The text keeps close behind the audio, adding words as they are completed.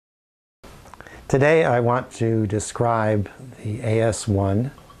Today I want to describe the AS1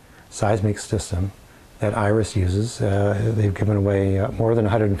 seismic system that IRIS uses. They've given away more than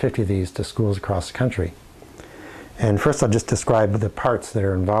 150 of these to schools across the country. And first I'll just describe the parts that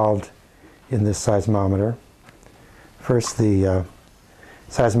are involved in this seismometer. First, the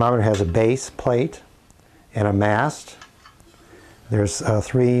seismometer has a base plate and a mast. There's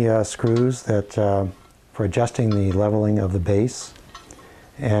three screws that for adjusting the leveling of the base.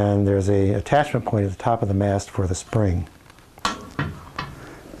 And there's an attachment point at the top of the mast for the spring.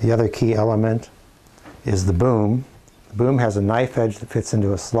 The other key element is the boom. The boom has a knife edge that fits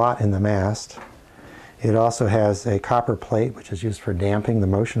into a slot in the mast. It also has a copper plate, which is used for damping the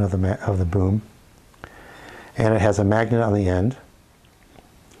motion of the boom. And it has a magnet on the end,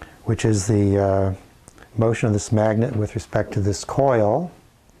 which is the motion of this magnet with respect to this coil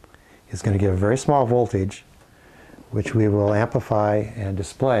is going to give a very small voltage, which we will amplify and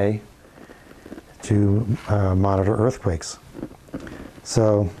display to monitor earthquakes.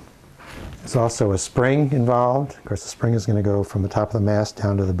 So there's also a spring involved. Of course, the spring is going to go from the top of the mast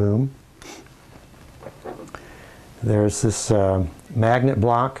down to the boom. There's this magnet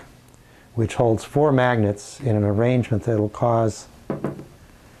block, which holds 4 magnets in an arrangement that will cause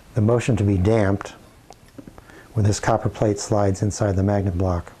the motion to be damped when this copper plate slides inside the magnet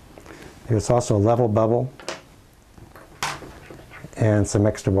block. There's also a level bubble and some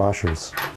extra washers.